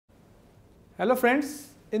Hello friends,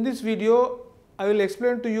 in this video I will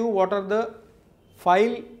explain to you what are the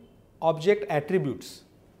file object attributes.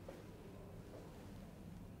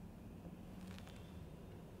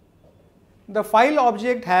 The file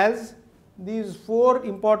object has these four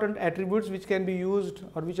important attributes which can be used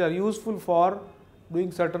or which are useful for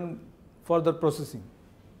doing certain further processing.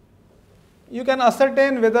 You can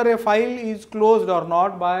ascertain whether a file is closed or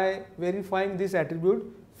not by verifying this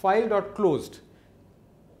attribute file.closed.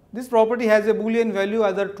 This property has a Boolean value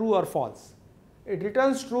either true or false. It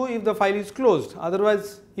returns true if the file is closed,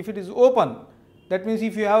 otherwise if it is open, that means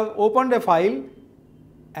if you have opened a file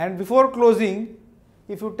and before closing,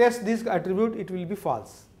 if you test this attribute, it will be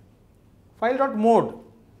false. File.mode,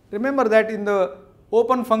 remember that in the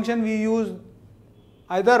open function we use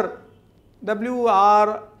either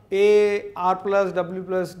WR, A, R plus, W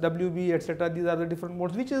plus, WB, etc. These are the different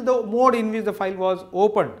modes. Which is the mode in which the file was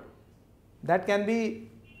opened? That can be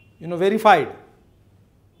verified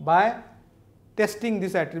by testing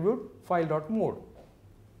this attribute file.mode.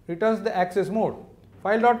 Returns the access mode.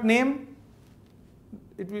 File.name,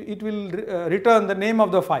 it will return the name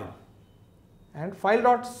of the file. And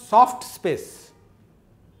file.softSpace.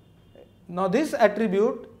 Now this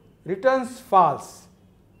attribute returns false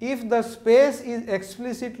if the space is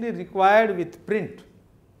explicitly required with print.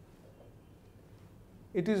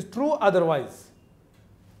 It is true otherwise.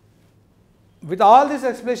 With all this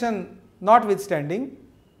expression notwithstanding,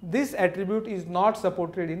 this attribute is not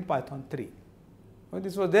supported in Python 3.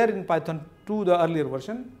 This was there in Python 2, the earlier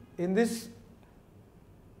version. In this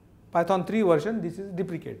Python 3 version, this is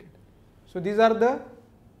deprecated. So these are the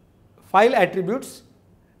file attributes.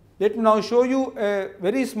 Let me now show you a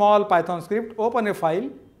very small Python script. Open a file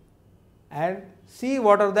and see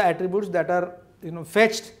what are the attributes that are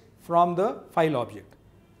fetched from the file object.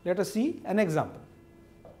 Let us see an example.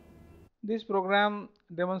 This program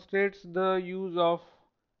demonstrates the use of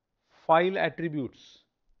file attributes.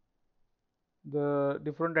 The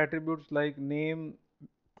different attributes like name,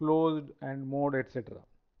 closed and mode, etc.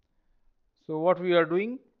 So what we are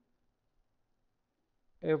doing,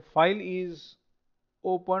 a file is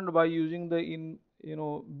opened by using the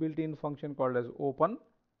built-in function called as open.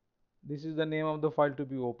 This is the name of the file to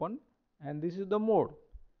be opened and this is the mode.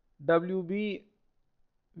 WB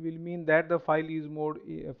will mean that the file is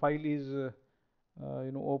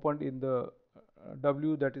opened in the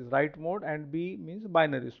W, that is write mode, and B means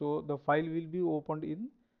binary. So the file will be opened in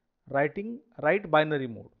write binary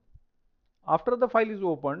mode. After the file is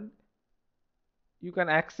opened, you can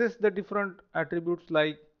access the different attributes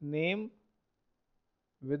like name.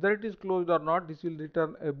 Whether it is closed or not, this will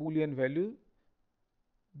return a Boolean value.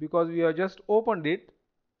 Because we have just opened it,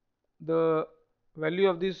 the value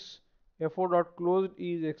of this f4.closed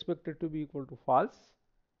is expected to be equal to false.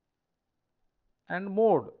 And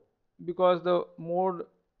mode, because the mode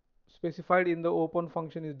specified in the open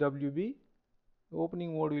function is WB, the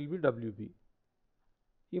opening mode will be WB.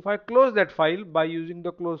 If I close that file by using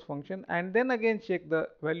the close function and then again check the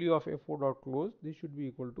value of f4.close, this should be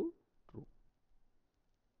equal to true.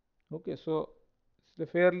 Okay, so it's a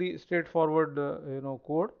fairly straightforward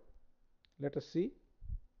code. Let us see.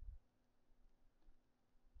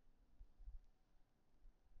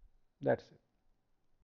 That's it.